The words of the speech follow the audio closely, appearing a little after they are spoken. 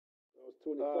I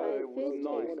first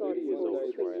heard God for 3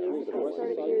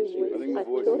 years ago. I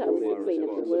thought I was the queen of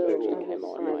the world. I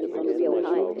was on a real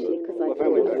high because I thought I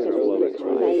was going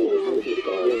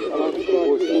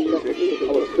to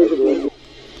be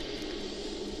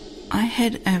I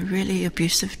had a really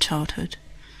abusive childhood.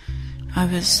 I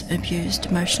was abused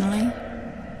emotionally,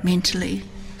 mentally,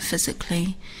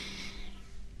 physically,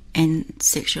 and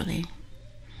sexually.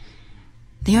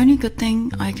 The only good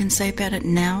thing I can say about it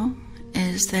now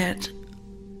is that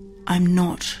I'm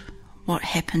not what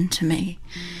happened to me.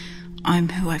 I'm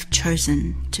who I've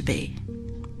chosen to be.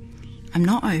 I'm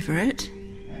not over it,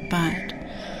 but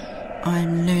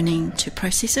I'm learning to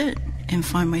process it and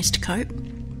find ways to cope.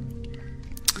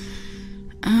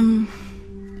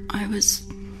 I was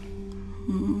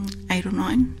 8 or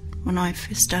 9 when I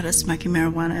first started smoking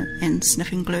marijuana and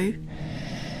sniffing glue.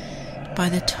 By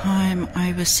the time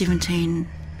I was 17,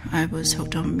 I was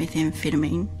hooked on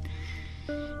methamphetamine,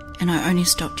 and I only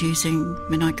stopped using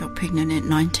when I got pregnant at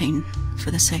 19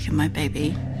 for the sake of my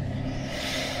baby.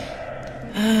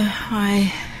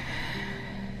 I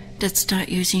did start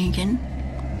using again,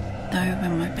 though,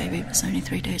 when my baby was only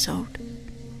 3 days old.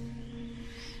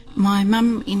 My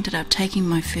mum ended up taking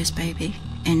my first baby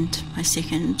and my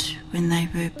second when they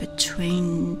were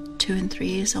between 2 and 3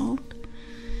 years old.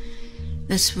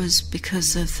 This was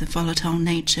because of the volatile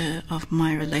nature of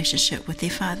my relationship with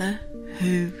their father,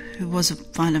 who was a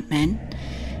violent man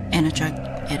and a drug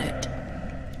addict.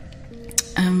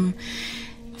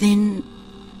 Then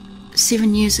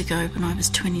 7 years ago, when I was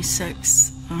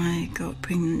 26, I got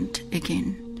pregnant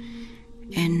again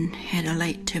and had a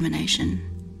late termination.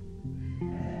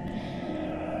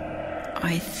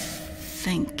 I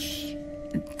think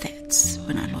that's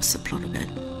when I lost the plot a bit.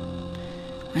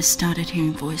 I started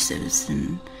hearing voices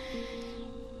and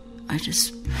I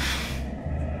just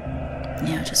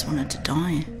wanted to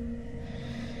die.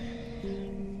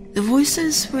 The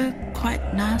voices were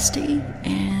quite nasty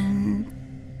and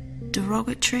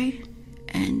derogatory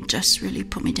and just really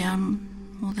put me down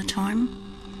all the time.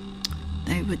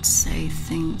 They would say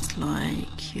things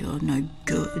like, "You're no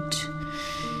good,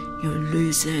 you're a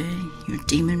loser, you're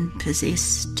demon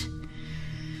possessed."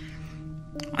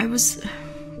 I was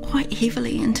quite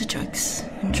heavily into drugs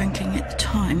and drinking at the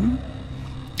time.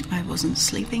 I wasn't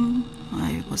sleeping,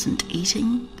 I wasn't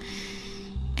eating,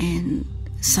 and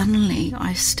suddenly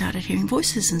I started hearing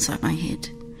voices inside my head.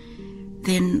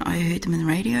 Then I heard them in the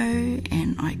radio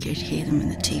and I could hear them in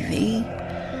the TV.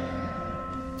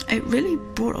 It really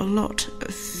brought a lot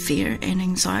of fear and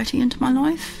anxiety into my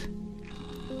life.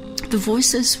 The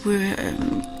voices were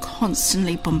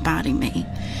constantly bombarding me.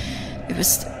 It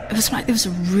was like there was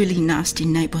a really nasty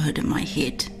neighbourhood in my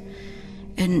head,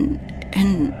 and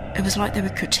it was like they were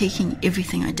critiquing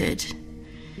everything I did.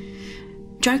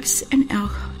 Drugs and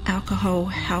alcohol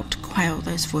helped quell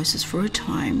those voices for a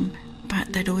time,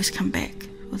 but they'd always come back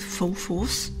with full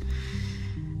force.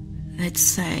 They'd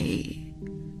say,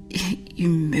 "You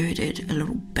murdered a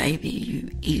little baby, you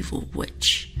evil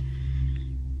witch."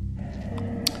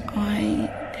 I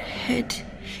had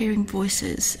hearing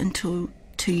voices until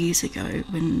 2 years ago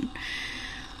when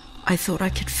I thought I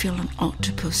could feel an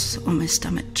octopus on my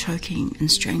stomach choking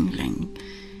and strangling,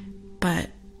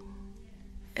 but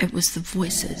it was the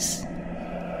voices.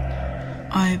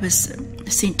 I was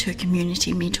sent to a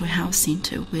community mental health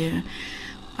centre where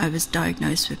I was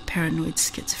diagnosed with paranoid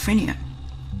schizophrenia.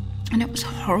 And it was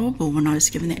horrible when I was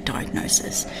given that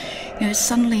diagnosis. You know,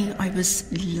 suddenly I was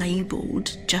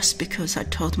labelled just because I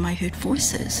told them I heard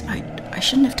voices. I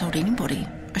shouldn't have told anybody.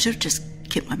 I should have just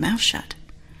kept my mouth shut.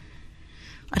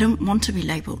 I don't want to be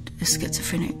labelled as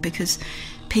schizophrenic because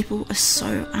people are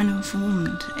so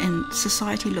uninformed and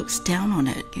society looks down on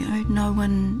it. You know, no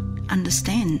one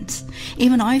understands.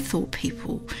 Even I thought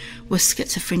people with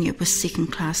schizophrenia were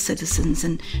second-class citizens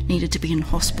and needed to be in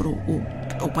hospital or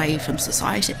away from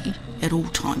society at all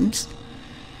times.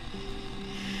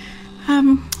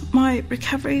 My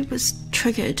recovery was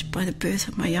triggered by the birth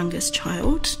of my youngest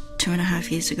child 2.5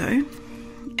 years ago.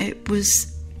 It was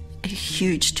a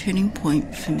huge turning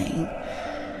point for me.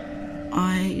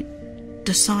 I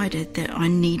decided that I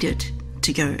needed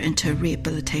to go into a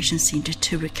rehabilitation centre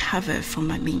to recover from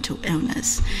my mental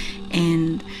illness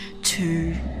and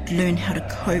to learn how to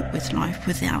cope with life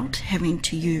without having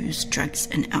to use drugs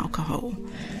and alcohol.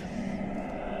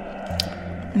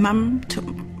 Mum took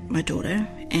my daughter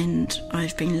and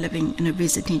I've been living in a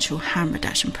residential harm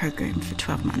reduction program for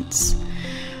 12 months.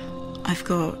 I've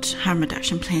got harm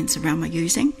reduction plans around my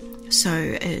using, so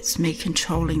it's me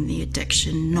controlling the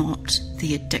addiction, not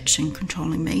the addiction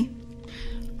controlling me.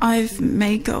 I've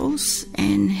made goals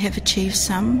and have achieved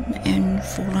some and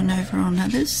fallen over on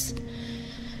others.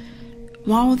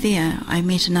 While there, I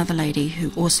met another lady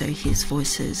who also hears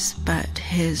voices, but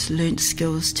has learnt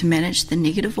skills to manage the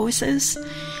negative voices.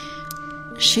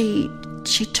 She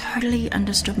totally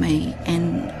understood me,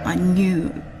 and I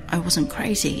knew I wasn't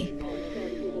crazy.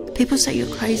 People say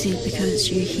you're crazy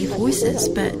because you hear voices,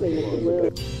 but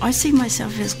I see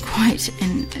myself as quite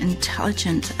an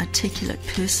intelligent, articulate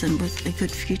person with a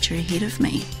good future ahead of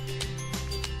me.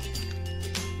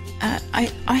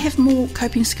 I have more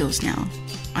coping skills now.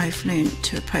 I've learned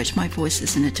to approach my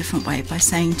voices in a different way by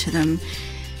saying to them,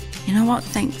 you know what,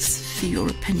 thanks for your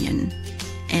opinion,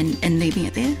 and leaving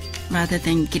it there, rather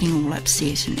than getting all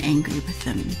upset and angry with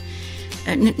them,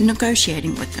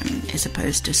 negotiating with them as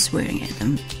opposed to swearing at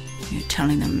them,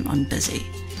 telling them I'm busy.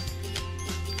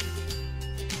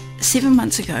 7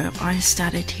 months ago, I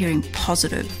started hearing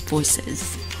positive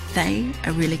voices. They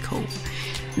are really cool.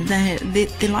 They're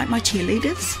like my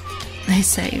cheerleaders. They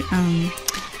say,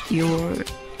 you're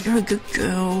a good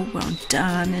girl, well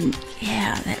done, and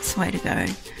yeah, that's the way to go.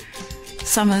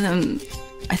 Some of them,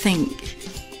 I think,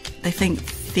 they think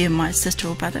they're my sister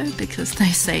or brother because they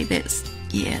say that's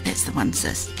the one,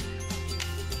 sis.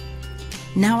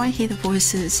 Now I hear the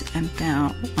voices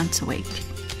about once a week,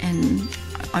 and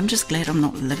I'm just glad I'm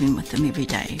not living with them every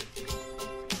day.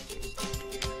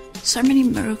 So many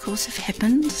miracles have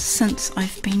happened since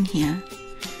I've been here.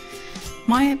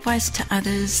 My advice to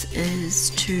others is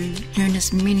to learn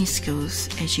as many skills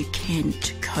as you can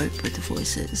to cope with the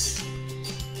voices.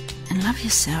 And love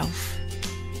yourself.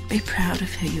 Be proud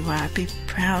of who you are. Be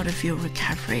proud of your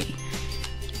recovery.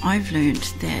 I've learned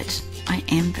that I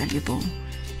am valuable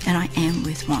and I am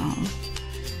worthwhile.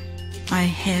 I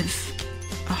have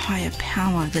a higher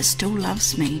power that still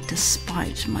loves me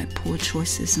despite my poor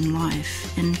choices in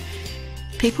life, and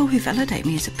people who validate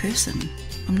me as a person.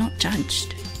 I'm not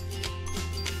judged.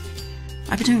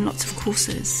 I've been doing lots of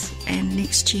courses, and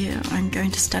next year I'm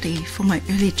going to study for my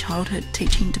early childhood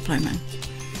teaching diploma.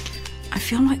 I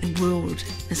feel like the world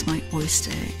is my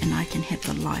oyster and I can have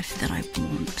the life that I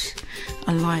want,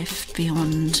 a life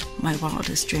beyond my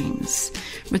wildest dreams,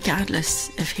 regardless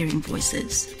of hearing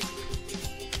voices.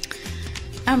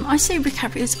 I see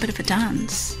recovery as a bit of a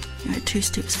dance, 2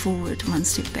 steps forward, 1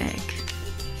 step back,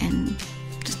 and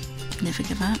just never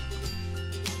give up.